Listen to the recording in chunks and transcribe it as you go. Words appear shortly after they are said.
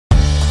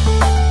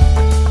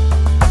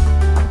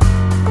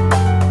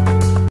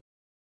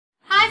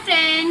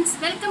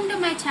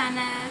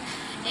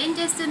ఏం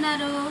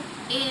చేస్తున్నారు?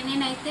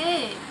 నేనైతే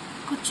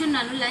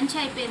కూర్చున్నాను. లంచ్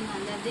అయిపోయింది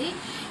అందరిది.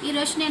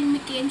 ఈరోజు నేను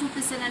మీకు ఏం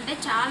చూపిస్తానంటే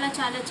చాలా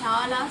చాలా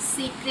చాలా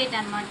సీక్రెట్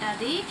అనమాట.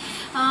 అది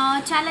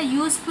చాలా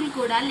యూస్ఫుల్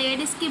కూడా,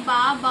 లేడీస్కి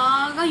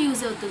బాగా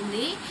యూజ్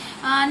అవుతుంది.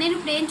 నేను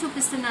ఇప్పుడు ఏం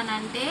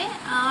చూపిస్తున్నానంటే,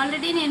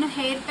 ఆల్రెడీ నేను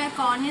hair pack,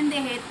 onion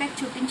hair pack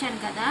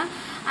చూపించాను కదా.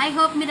 ఐ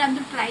హోప్ మీరు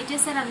అందరూ ట్రై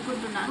చేశారు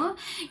అనుకుంటున్నాను.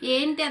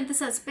 ఏంటి అంత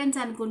సస్పెన్స్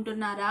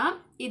అనుకుంటున్నారా?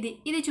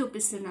 ఇది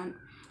చూపిస్తున్నాను.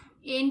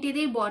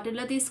 ఏంటిది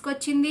బాటిల్లో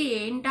తీసుకొచ్చింది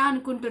ఏంటా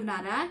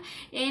అనుకుంటున్నారా?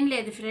 ఏం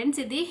లేదు ఫ్రెండ్స్,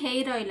 ఇది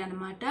హెయిర్ ఆయిల్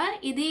అనమాట.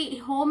 ఇది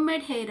హోమ్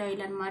మేడ్ హెయిర్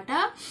ఆయిల్ అనమాట.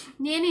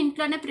 నేను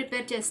ఇంట్లోనే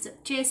ప్రిపేర్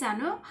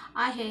చేశాను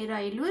ఆ హెయిర్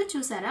ఆయిల్.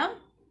 చూసారా?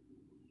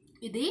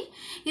 ఇది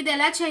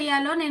ఎలా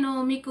చేయాలో నేను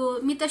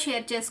మీతో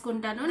షేర్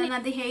చేసుకుంటాను. నేను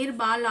అది హెయిర్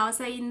బాగా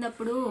లాస్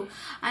అయ్యిందప్పుడు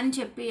అని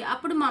చెప్పి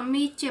అప్పుడు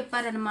మమ్మీ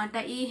చెప్పారనమాట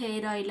ఈ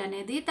హెయిర్ ఆయిల్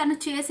అనేది. తను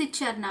చేసి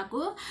ఇచ్చారు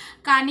నాకు.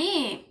 కానీ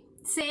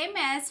same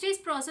as it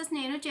is process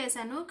నేను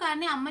చేశాను.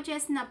 కానీ అమ్మ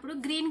చేసినప్పుడు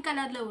గ్రీన్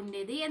కలర్లో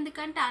ఉండేది.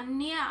 ఎందుకంటే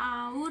అన్నీ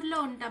ఊర్లో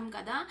ఉంటాం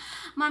కదా.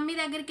 మమ్మీ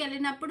దగ్గరికి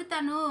వెళ్ళినప్పుడు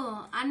తను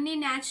అన్నీ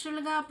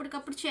న్యాచురల్గా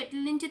అప్పటికప్పుడు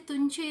చెట్ల నుంచి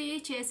తుంచి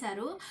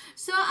చేశారు.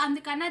 సో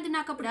అందుకని అది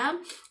నాకు అప్పుడు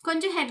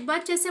కొంచెం హెడ్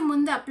బాత్ చేసే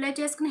ముందు అప్లై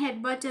చేసుకుని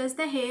హెడ్ బాత్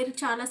చేస్తే హెయిర్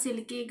చాలా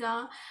సిల్కీగా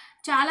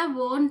చాలా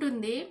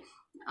బాగుంటుంది.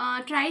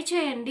 ట్రై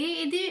చేయండి.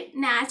 ఇది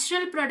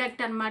న్యాచురల్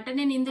ప్రోడక్ట్ అనమాట.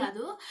 నేను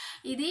ఇందులో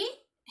ఇది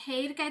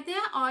హెయిర్కి అయితే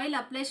ఆయిల్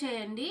అప్లై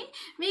చేయండి.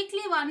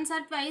 Weekly once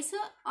or twice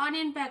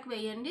onion pack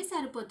వేయండి,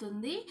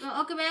 సరిపోతుంది.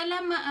 ఒకవేళ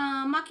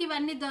మాకు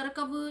ఇవన్నీ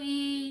దొరకవు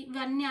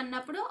ఇవన్నీ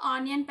అన్నప్పుడు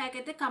ఆనియన్ ప్యాక్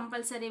అయితే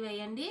కంపల్సరీ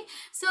వేయండి.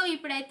 సో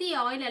ఇప్పుడైతే ఈ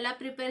ఆయిల్ ఎలా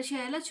ప్రిపేర్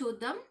చేయాలో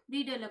చూద్దాం.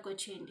 వీడియోలోకి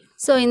వచ్చేయండి.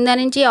 సో ఇందా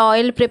నుంచి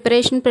ఆయిల్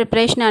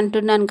ప్రిపరేషన్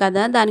అంటున్నాను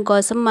కదా.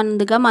 దానికోసం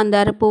ముందుగా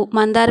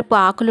మందారపు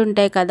ఆకులు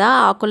ఉంటాయి కదా,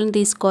 ఆకులను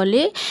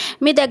తీసుకోవాలి.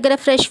 మీ దగ్గర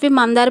ఫ్రెష్వి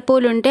మందార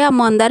పువ్వులు ఉంటే ఆ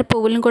మందార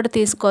పువ్వులను కూడా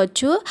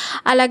తీసుకోవచ్చు.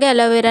 అలాగే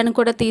అలోవెరాను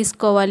కూడా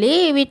తీసుకోవాలి.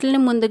 వీటిని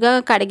ముందుగా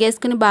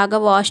కడిగేసుకుని బాగా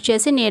వాష్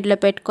చేసి నీటిలో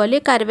పెట్టుకోవాలి.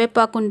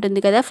 కరివేపాకు ఉంటుంది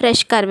కదా,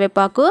 ఫ్రెష్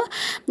కరివేపాకు,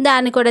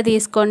 దాన్ని కూడా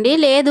తీసుకోండి.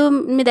 లేదు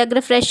మీ దగ్గర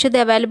ఫ్రెష్ది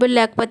అవైలబుల్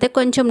లేకపోతే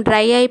కొంచెం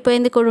డ్రై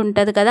అయిపోయింది కూడా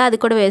ఉంటుంది కదా, అది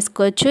కూడా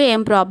వేసుకోవచ్చు,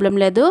 ఏం ప్రాబ్లం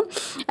లేదు.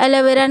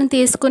 అలోవెరాని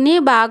తీసుకుని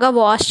బాగా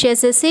వాష్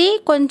చేసేసి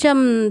కొంచెం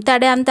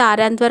తడి అంతా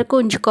ఆరేంత వరకు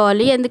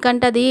ఉంచుకోవాలి.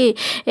 ఎందుకంటే అది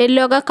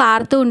ఎల్లోగా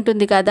కారుతూ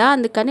ఉంటుంది కదా,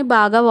 అందుకని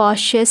బాగా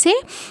వాష్ చేసి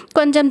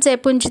కొంచెం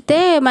సేపు ఉంచితే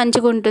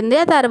మంచిగా ఉంటుంది.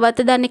 ఆ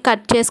తర్వాత దాన్ని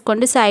కట్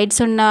చేసుకోండి.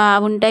 సైడ్స్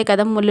ఉంటాయి కదా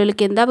ముళ్ళుల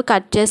కింద, అవి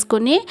కట్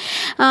చేసుకుని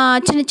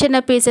చిన్న చిన్న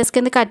పీసెస్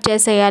కింద కట్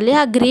చేసేయాలి.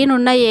 ఆ గ్రీన్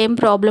ఉన్న ఏం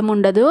ప్రాబ్లం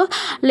ఉండదు.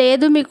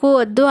 లేదు మీకు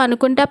వద్దు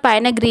అనుకుంటే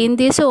పైన గ్రీన్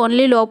తీసి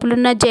ఓన్లీ లోపల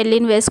ఉన్న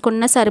జెల్లీని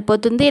వేసుకున్నా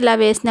సరిపోతుంది. ఇలా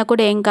వేసినా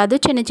కూడా ఏం కాదు.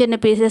 చిన్న చిన్న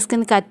పీసెస్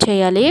కింద కట్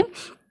చేయాలి.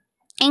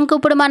 ఇంక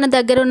ఇప్పుడు మన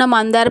దగ్గర ఉన్న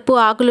మందారపు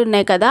ఆకులు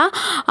ఉన్నాయి కదా,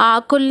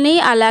 ఆకుల్ని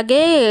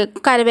అలాగే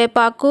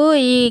కరివేపాకు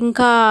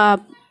ఇంకా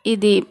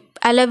ఇది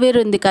అలోవెరా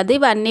ఉంది కదా,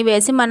 ఇవన్నీ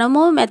వేసి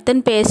మనము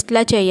మెత్తని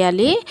పేస్ట్లా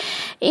చేయాలి.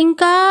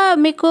 ఇంకా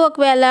మీకు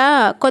ఒకవేళ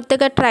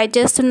కొత్తగా ట్రై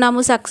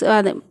చేస్తున్నాము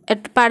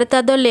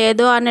పడుతుందో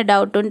లేదో అనే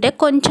డౌట్ ఉంటే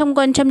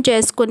కొంచెం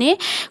చేసుకుని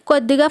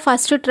కొద్దిగా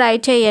ఫస్ట్ ట్రై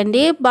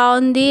చేయండి.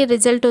 బాగుంది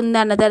రిజల్ట్ ఉంది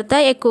అన్న తర్వాత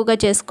ఎక్కువగా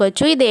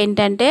చేసుకోవచ్చు. ఇది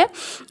ఏంటంటే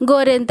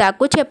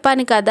గోరింతాకు.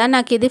 చెప్పాను కదా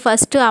నాకు ఇది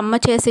ఫస్ట్ అమ్మ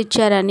చేసి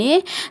ఇచ్చారని.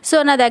 సో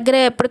నా దగ్గర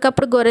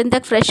ఎప్పటికప్పుడు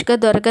గోరింతాకు ఫ్రెష్గా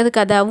దొరకదు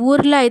కదా,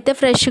 ఊర్లో అయితే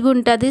ఫ్రెష్గా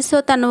ఉంటుంది. సో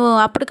తను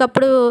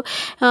అప్పటికప్పుడు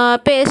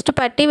పేస్ట్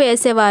పట్టి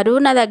వేసేవారు.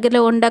 నా దగ్గర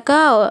ఉండక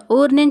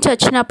ఊరు నుంచి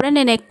వచ్చినప్పుడే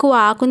నేను ఎక్కువ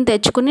ఆకుని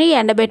తెచ్చుకుని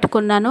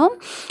ఎండబెట్టుకున్నాను.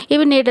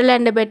 ఇవి నీడలో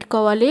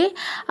ఎండబెట్టుకోవాలి.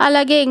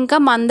 అలాగే ఇంకా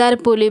మందార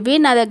పూలు, ఇవి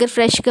నా దగ్గర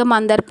ఫ్రెష్గా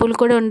మందార పూలు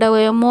కూడా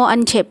ఉండవేమో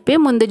అని చెప్పి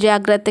ముందు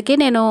జాగ్రత్తకి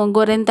నేను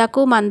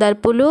గోరింతాకు మందార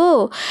పూలు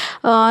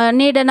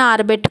నీడన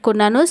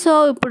ఆరబెట్టుకున్నాను. సో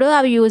ఇప్పుడు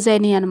అవి యూజ్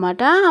అయినాయి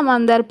అనమాట. ఆ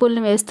మందార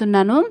పూలను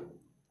వేస్తున్నాను.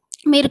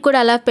 మీరు కూడా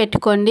అలా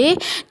పెట్టుకోండి.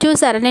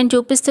 చూసారా నేను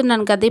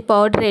చూపిస్తున్నాను కదా, ఈ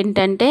పౌడర్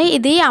ఏంటంటే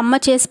ఇది అమ్మ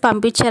చేసి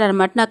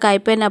పంపించారనమాట నాకు.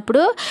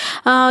 అయిపోయినప్పుడు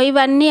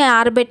ఇవన్నీ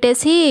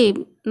ఆరబెట్టేసి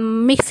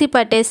మిక్సీ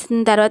పట్టేసిన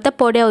తర్వాత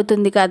పొడి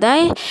అవుతుంది కదా.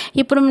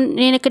 ఇప్పుడు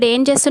నేను ఇక్కడ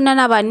ఏం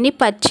చేస్తున్నాను, అవన్నీ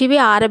పచ్చివి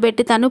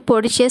ఆరబెట్టి తను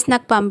పొడి చేసి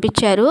నాకు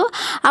పంపించారు.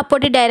 ఆ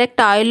పొడి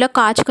డైరెక్ట్ ఆయిల్లో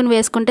కాచుకుని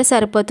వేసుకుంటే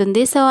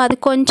సరిపోతుంది. సో అది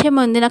కొంచెం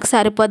ఉంది, నాకు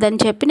సరిపోదని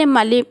చెప్పి నేను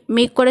మళ్ళీ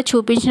మీకు కూడా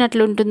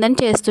చూపించినట్లు ఉంటుందని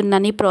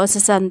చేస్తున్నాను ఈ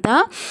ప్రాసెస్ అంతా.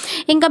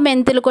 ఇంకా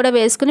మెంతులు కూడా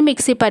వేసుకుని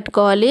మిక్సీ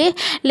పట్టుకోవాలి.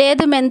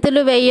 లేదు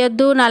మెంతులు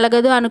వేయొద్దు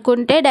నలగదు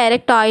అనుకుంటే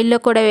డైరెక్ట్ ఆయిల్లో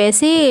కూడా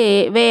వేసి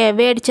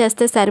వేడి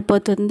చేస్తే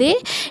సరిపోతుంది.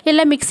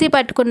 ఇలా మిక్సీ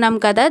పట్టుకున్నాం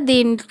కదా,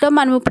 దీంట్లో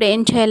మనం ఇప్పుడు ఏం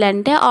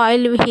చేయాలంటే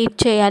ఆయిల్ హీట్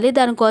చేయాలి.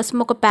 దానికోసం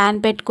ఒక ప్యాన్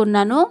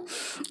పెట్టుకున్నాను.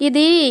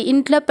 ఇది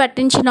ఇంట్లో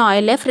పట్టించిన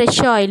ఆయిలే, ఫ్రెష్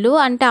ఆయిల్.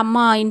 అంటే అమ్మ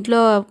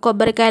ఇంట్లో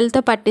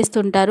కొబ్బరికాయలతో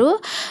పట్టిస్తుంటారు.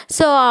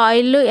 సో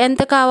ఆయిల్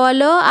ఎంత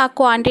కావాలో ఆ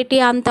క్వాంటిటీ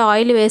అంత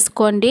ఆయిల్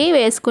వేసుకోండి.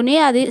 వేసుకుని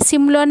అది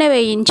సిమ్లోనే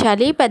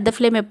వేయించాలి. పెద్ద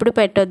ఫ్లేమ్ ఎప్పుడు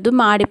పెట్టొద్దు,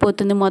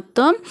 మాడిపోతుంది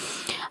మొత్తం.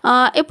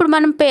 ఇప్పుడు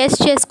మనం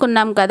పేస్ట్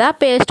చేసుకున్నాం కదా,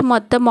 పేస్ట్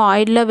మొత్తం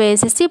ఆయిల్లో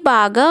వేసేసి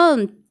బాగా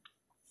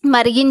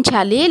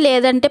మరిగించాలి,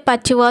 లేదంటే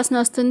పచ్చి వాసన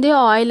వస్తుంది,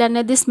 ఆయిల్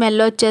అనేది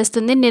స్మెల్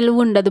వచ్చేస్తుంది,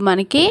 నిలువ ఉండదు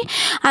మనకి.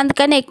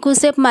 అందుకని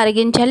ఎక్కువసేపు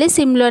మరిగించాలి,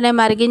 సిమ్లోనే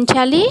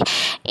మరిగించాలి.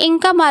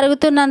 ఇంకా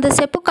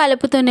మరుగుతున్నంతసేపు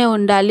కలుపుతూనే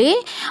ఉండాలి.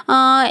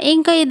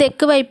 ఇంకా ఇది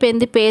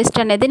ఎక్కువైపోయింది పేస్ట్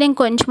అనేది, నేను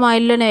కొంచెం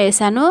ఆయిల్లోనే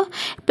వేసాను.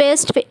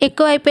 పేస్ట్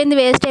ఎక్కువైపోయింది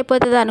వేస్ట్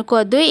అయిపోతుంది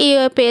అనుకోవద్దు. ఈ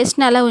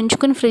పేస్ట్ని అలా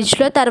ఉంచుకుని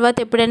ఫ్రిడ్జ్లో, తర్వాత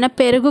ఎప్పుడైనా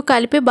పెరుగు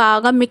కలిపి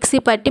బాగా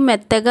మిక్సీ పట్టి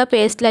మెత్తగా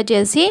పేస్ట్లా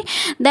చేసి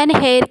దాన్ని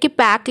హెయిర్కి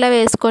ప్యాక్లా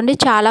వేసుకోండి,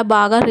 చాలా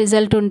బాగా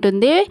రిజల్ట్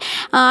ఉంటుంది.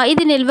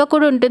 ఇది నిల్వ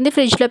కూడా ఉంటుంది,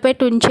 ఫ్రిడ్జ్లో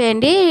పెట్టి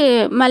ఉంచేయండి.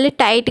 మళ్ళీ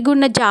టైట్గా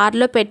ఉన్న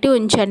జార్లో పెట్టి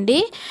ఉంచండి,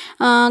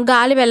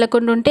 గాలి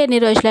వెళ్ళకుండా ఉంటే ఎన్ని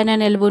రోజులైనా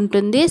నిల్వ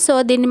ఉంటుంది. సో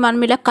దీన్ని మనం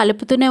ఇలా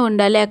కలుపుతూనే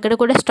ఉండాలి, ఎక్కడ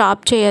కూడా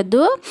స్టాప్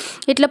చేయొద్దు.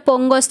 ఇట్లా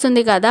పొంగు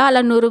వస్తుంది కదా,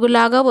 అలా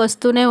నురుగులాగా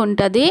వస్తూనే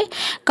ఉంటుంది,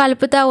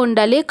 కలుపుతూ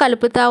ఉండాలి.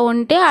 కలుపుతూ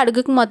ఉంటే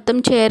అడుగుకి మొత్తం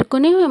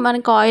చేరుకుని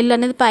మనకు ఆయిల్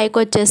అనేది పైకి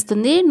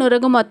వచ్చేస్తుంది.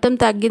 నురుగు మొత్తం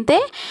తగ్గితే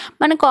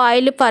మనకు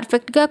ఆయిల్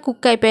పర్ఫెక్ట్గా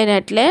కుక్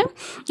అయిపోయినట్లే.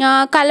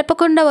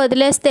 కలపకుండా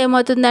వదిలేస్తే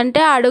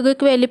ఏమవుతుందంటే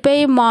అడుగుకి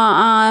వెళ్ళిపోయి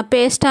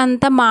పేస్ట్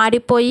అంతా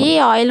మాడిపోయి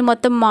ఆయిల్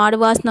మొత్తం మాడు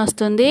వాసన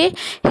వస్తుంది,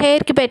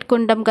 హెయిర్కి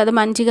పెట్టుకుంటాం కదా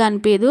మంచిగా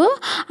అనిపించదు.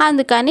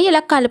 అందుకని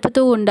ఇలా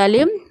కలుపుతూ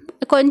ఉండాలి.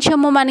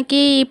 కొంచెము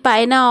మనకి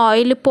పైన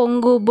ఆయిల్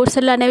పొంగు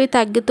బుడసలు అనేవి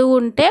తగ్గుతూ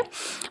ఉంటే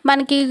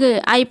మనకి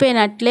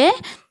అయిపోయినట్లే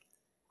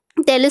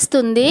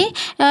తెలుస్తుంది.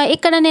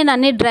 ఇక్కడ నేను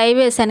అన్ని డ్రై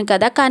వేసాను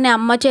కదా, కానీ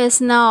అమ్మ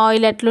చేసిన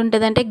ఆయిల్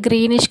ఎట్లుంటుందంటే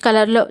గ్రీనిష్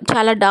కలర్లో,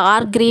 చాలా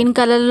డార్క్ గ్రీన్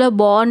కలర్లో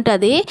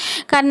బాగుంటుంది.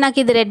 కానీ నాకు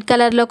ఇది రెడ్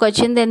కలర్లోకి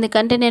వచ్చింది,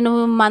 ఎందుకంటే నేను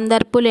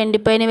మందార పూలు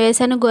ఎండిపోయిన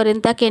వేసాను,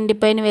 గోరింతాకు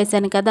ఎండిపోయిన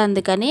వేసాను కదా,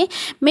 అందుకని.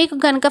 మీకు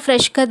కనుక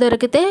ఫ్రెష్గా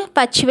దొరికితే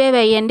పచ్చివే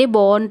వేయండి,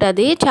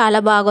 బాగుంటుంది,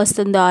 చాలా బాగా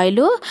వస్తుంది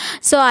ఆయిల్.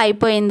 సో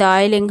అయిపోయింది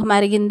ఆయిల్, ఇంక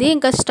మరిగింది.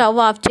 ఇంకా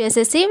స్టవ్ ఆఫ్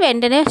చేసేసి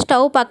వెంటనే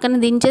స్టవ్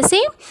పక్కన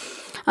దించేసి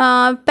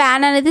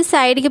ప్యాన్ అనేది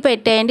సైడ్కి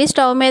పెట్టేయండి,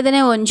 స్టవ్ మీదనే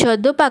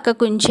ఉంచొద్దు,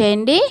 పక్కకు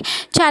ఉంచేయండి.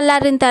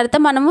 చల్లారిన తర్వాత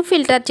మనము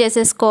ఫిల్టర్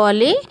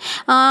చేసేసుకోవాలి.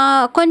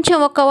 కొంచెం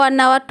ఒక 1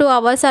 hour 2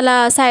 hours అలా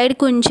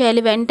సైడ్కి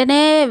ఉంచేయాలి. వెంటనే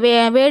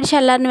వేడి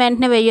చల్లారిన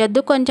వెంటనే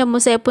వేయొద్దు, కొంచెం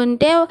సేపు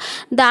ఉంటే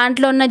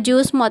దాంట్లో ఉన్న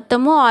జ్యూస్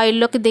మొత్తము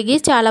ఆయిల్లోకి దిగి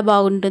చాలా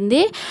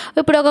బాగుంటుంది.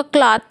 ఇప్పుడు ఒక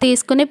క్లాత్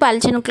తీసుకుని,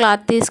 పల్చని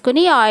క్లాత్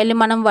తీసుకుని ఆయిల్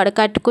మనం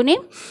వడకట్టుకుని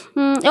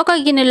ఒక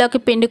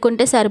గిన్నెలోకి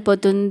పిండుకుంటే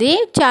సరిపోతుంది.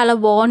 చాలా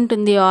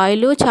బాగుంటుంది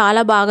ఆయిల్,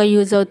 చాలా బాగా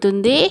యూజ్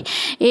అవుతుంది.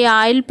 ఈ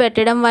ఆయిల్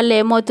పెట్టడం వల్ల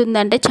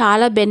ఏమవుతుందంటే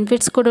చాలా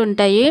బెనిఫిట్స్ కూడా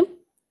ఉంటాయి.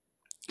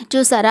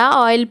 చూసారా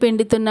ఆయిల్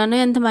పిండుతున్నాను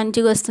ఎంత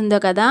మంచిగా వస్తుందో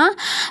కదా.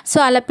 సో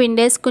అలా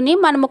పిండేసుకుని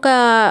మనం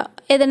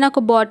ఏదైనా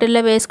ఒక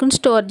బాటిల్లో వేసుకుని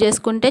స్టోర్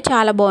చేసుకుంటే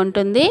చాలా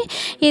బాగుంటుంది.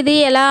 ఇది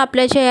ఎలా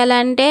అప్లై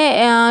చేయాలంటే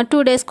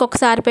 2 daysకి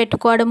ఒకసారి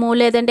పెట్టుకోవడము,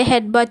 లేదంటే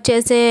హెడ్ బాత్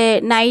చేసే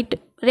నైట్,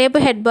 రేపు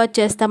హెడ్ బాత్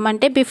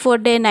చేస్తామంటే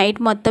బిఫోర్ డే నైట్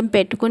మొత్తం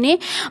పెట్టుకుని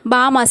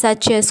బాగా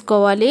మసాజ్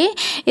చేసుకోవాలి.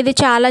 ఇది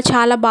చాలా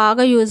చాలా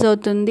బాగా యూజ్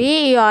అవుతుంది.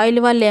 ఈ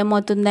ఆయిల్ వల్ల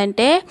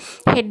ఏమవుతుందంటే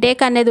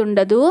హెడేక్ అనేది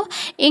ఉండదు,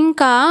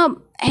 ఇంకా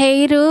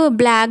హెయిర్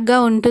బ్లాక్గా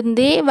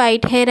ఉంటుంది,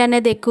 వైట్ హెయిర్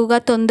అనేది ఎక్కువగా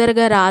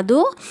తొందరగా రాదు.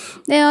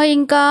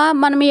 ఇంకా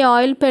మనం ఈ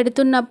ఆయిల్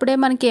పెడుతున్నప్పుడే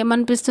మనకి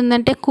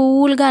ఏమనిపిస్తుందంటే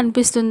కూల్గా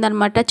అనిపిస్తుంది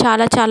అనమాట,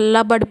 చాలా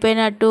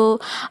చల్లబడిపోయినట్టు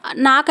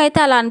నాకైతే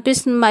అలా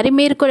అనిపిస్తుంది. మరి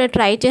మీరు కూడా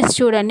ట్రై చేసి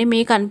చూడండి,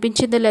 మీకు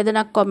అనిపించిందో లేదో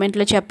నాకు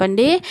కామెంట్లో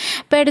చెప్పండి.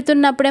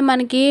 పెడుతున్నప్పుడే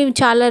మనకి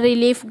చాలా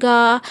రిలీఫ్గా,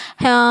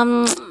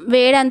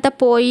 వేడంతా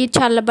పోయి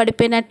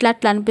చల్లబడిపోయినట్లు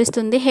అట్లా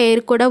అనిపిస్తుంది,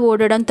 హెయిర్ కూడా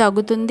ఊడడం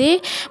తగ్గుతుంది,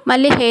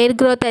 మళ్ళీ హెయిర్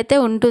గ్రోత్ అయితే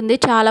ఉంటుంది,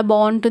 చాలా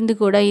బాగుంటుంది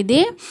కూడా. ఇది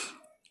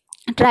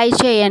ట్రై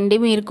చేయండి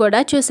మీరు కూడా.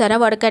 చూసారా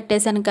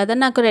వడకట్టేసాను కదా,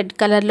 నాకు రెడ్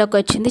కలర్లోకి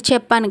వచ్చింది,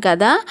 చెప్పాను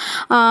కదా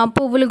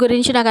పువ్వుల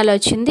గురించి నాకు అలా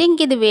వచ్చింది.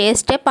 ఇంక ఇది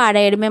వేస్టే,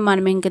 పాడేయడమే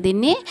మనం. ఇంక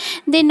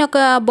దీన్ని ఒక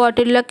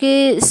బాటిల్లోకి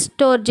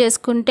స్టోర్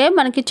చేసుకుంటే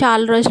మనకి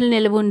చాలా రోజులు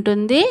నిలువ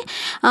ఉంటుంది.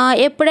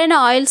 ఎప్పుడైనా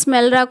ఆయిల్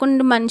స్మెల్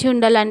రాకుండా మంచిగా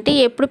ఉండాలంటే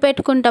ఎప్పుడు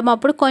పెట్టుకుంటామో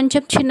అప్పుడు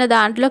కొంచెం చిన్న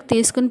దాంట్లోకి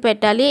తీసుకుని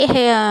పెట్టాలి.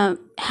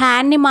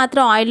 హ్యాండ్ని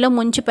మాత్రం ఆయిల్లో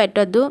ముంచి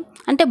పెట్టొద్దు,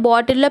 అంటే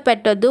బాటిల్లో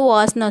పెట్టొద్దు,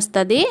 వాసన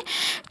వస్తుంది.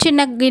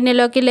 చిన్న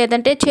గిన్నెలోకి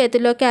లేదంటే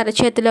చేతిలోకి,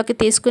 అరచేతిలోకి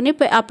తీసుకుని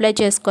అప్లై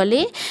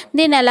చేసుకోవాలి.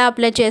 దీన్ని ఎలా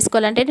అప్లై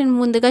చేసుకోవాలంటే నేను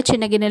ముందుగా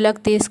చిన్న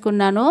గిన్నెలోకి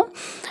తీసుకున్నాను.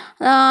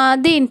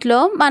 దీంట్లో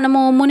మనము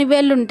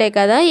మునివేళ్ళు ఉంటాయి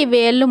కదా, ఈ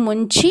వేళ్ళు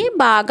ముంచి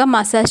బాగా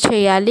మసాజ్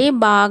చేయాలి.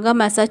 బాగా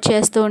మసాజ్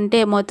చేస్తూ ఉంటే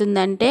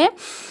ఏమవుతుందంటే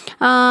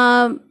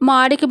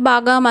మాడికి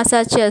బాగా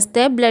మసాజ్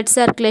చేస్తే బ్లడ్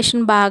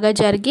సర్క్యులేషన్ బాగా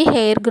జరిగి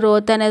హెయిర్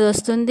గ్రోత్ అనేది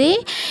వస్తుంది.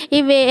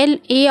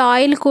 ఈ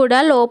ఆయిల్ కూడా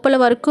లోపల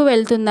వరకు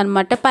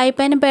వెళ్తుందన్నమాట,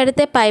 పైపైన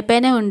పెడితే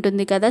పైపైనే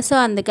ఉంటుంది కదా. సో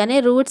అందుకని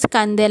రూట్స్కి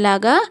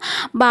అందేలాగా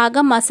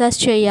బాగా మసాజ్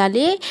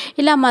చేయాలి.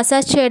 ఇలా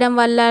మసాజ్ చేయడం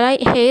వల్ల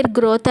హెయిర్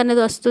గ్రోత్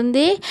అనేది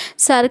వస్తుంది,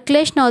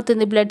 సర్క్యులేషన్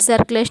అవుతుంది, బ్లడ్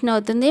సర్క్యులేషన్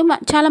అవుతుంది,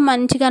 చాలా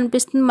మంచిగా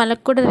అనిపిస్తుంది,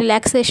 మనకు కూడా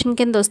రిలాక్సేషన్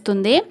కింద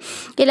వస్తుంది.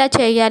 ఇలా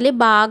చేయాలి.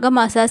 బాగా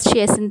మసాజ్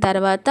చేసిన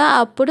తర్వాత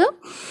అప్పుడు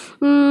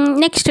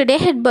నెక్స్ట్ డే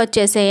హెడ్ బాత్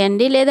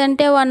చేసేయండి,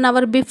 లేదంటే 1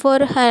 hour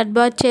బిఫోర్ హెడ్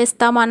బాత్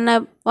చేస్తామన్న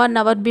 1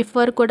 hour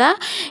బిఫోర్ కూడా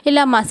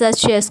ఇలా మసాజ్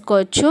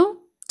చేసుకోవచ్చు.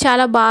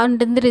 చాలా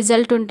బాగుంటుంది,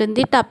 రిజల్ట్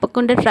ఉంటుంది,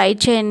 తప్పకుండా ట్రై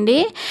చేయండి.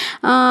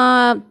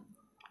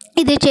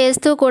 ఇది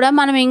చేస్తూ కూడా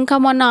మనం ఇంకా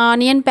మొన్న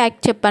ఆనియన్ ప్యాక్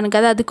చెప్పాను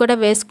కదా, అది కూడా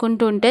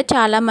వేసుకుంటూ ఉంటే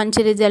చాలా మంచి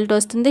రిజల్ట్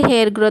వస్తుంది,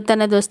 హెయిర్ గ్రోత్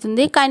అనేది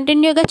వస్తుంది.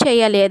 కంటిన్యూగా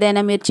చేయాలి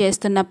ఏదైనా మీరు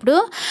చేస్తున్నప్పుడు.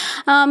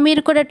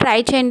 మీరు కూడా ట్రై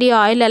చేయండి.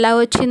 ఆయిల్ ఎలా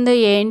వచ్చిందో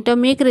ఏంటో,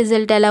 మీకు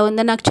రిజల్ట్ ఎలా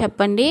ఉందో నాకు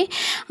చెప్పండి.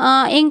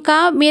 ఇంకా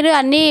మీరు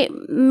అన్నీ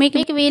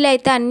మీకు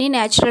వీలైతే అన్నీ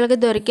న్యాచురల్గా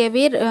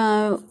దొరికేవి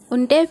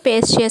ఉంటే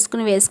పేస్ట్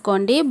చేసుకుని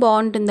వేసుకోండి,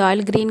 బాగుంటుంది.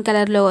 ఆయిల్ గ్రీన్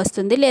కలర్లో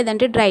వస్తుంది,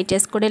 లేదంటే డ్రై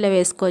చేసి కూడా ఇలా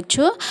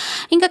వేసుకోవచ్చు.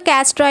 ఇంకా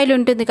క్యాస్టర్ ఆయిల్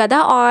ఉంటుంది కదా,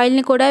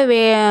 ఆయిల్ని కూడా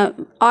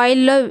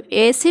ఆయిల్లో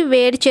వేసి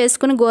వేడి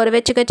చేసుకుని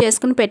గోరువెచ్చగా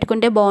చేసుకుని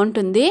పెట్టుకుంటే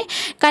బాగుంటుంది.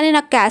 కానీ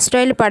నాకు క్యాస్టర్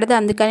ఆయిల్ పడదు,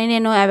 అందుకని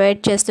నేను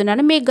అవాయిడ్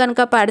చేస్తున్నాను. మీకు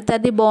కనుక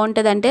పడుతుంది,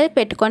 బాగుంటుంది అంటే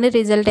పెట్టుకొని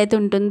రిజల్ట్ అయితే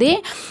ఉంటుంది.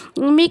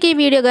 మీకు ఈ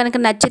వీడియో కనుక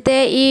నచ్చితే,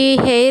 ఈ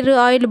హెయిర్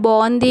ఆయిల్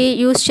బాగుంది,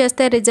 యూస్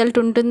చేస్తే రిజల్ట్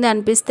ఉంటుంది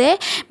అనిపిస్తే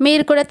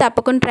మీరు కూడా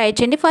తప్పకుండా ట్రై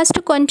చేయండి.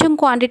 ఫస్ట్ కొంచెం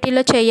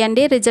క్వాంటిటీలో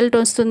చేయండి, రిజల్ట్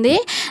వస్తుంది.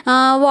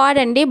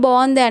 వాడండి,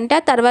 బాగుంది అంటే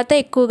ఆ తర్వాత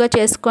ఎక్కువగా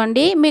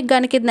చేసుకోండి. మీకు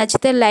కనుక ఇది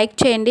నచ్చితే లైక్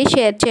చేయండి,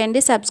 షేర్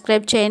చేయండి,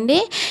 సబ్స్క్రైబ్ చేయండి.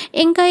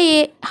 ఇంకా ఈ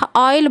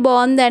ఆయిల్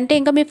బాగుంది అంటే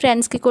ఇంకా మీ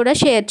ఫ్రెండ్స్కి కూడా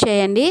షేర్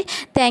చేయండి.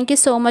 Thank you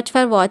so much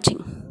for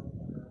watching.